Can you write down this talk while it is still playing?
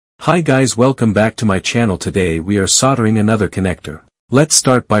Hi guys, welcome back to my channel. Today we are soldering another connector. Let's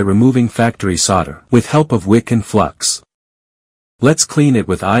start by removing factory solder with help of wick and flux. Let's clean it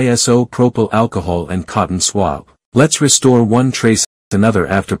with isopropyl alcohol and cotton swab. Let's restore one trace another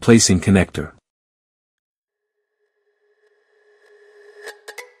after placing connector.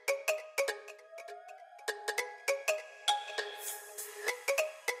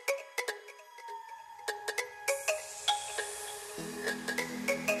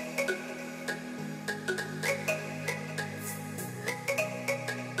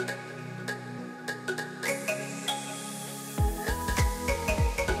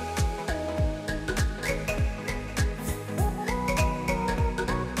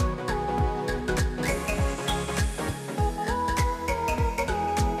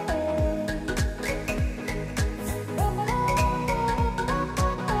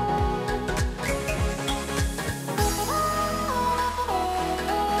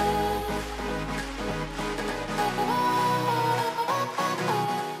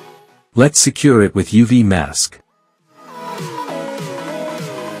 Let's secure it with UV mask.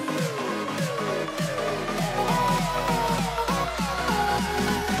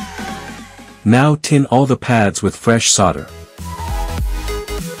 Now tin all the pads with fresh solder.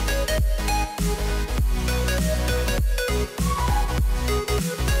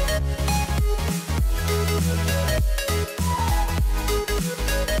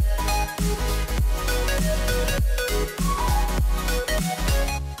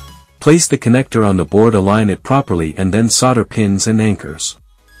 Place the connector on the board, align it properly, and then solder pins and anchors.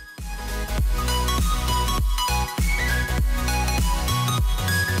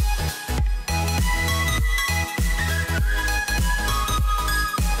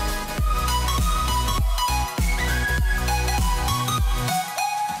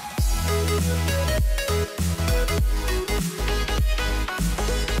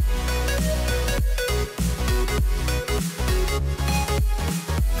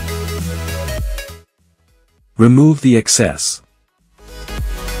 Remove the excess.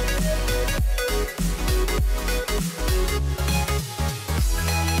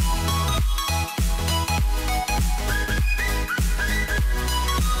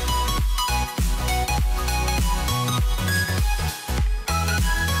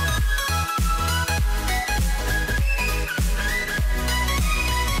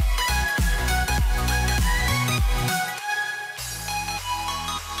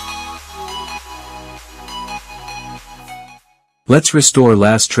 Let's restore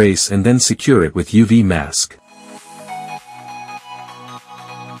last trace and then secure it with UV mask.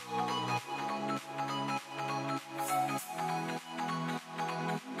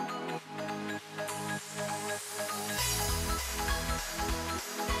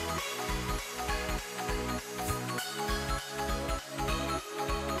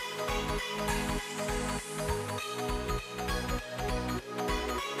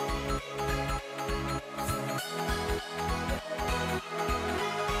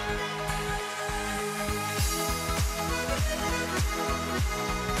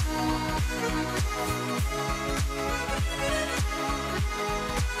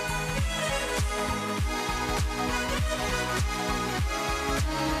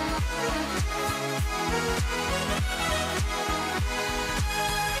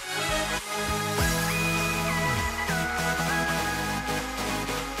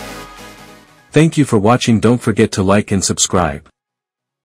 Thank you for watching. Don't forget to like and subscribe.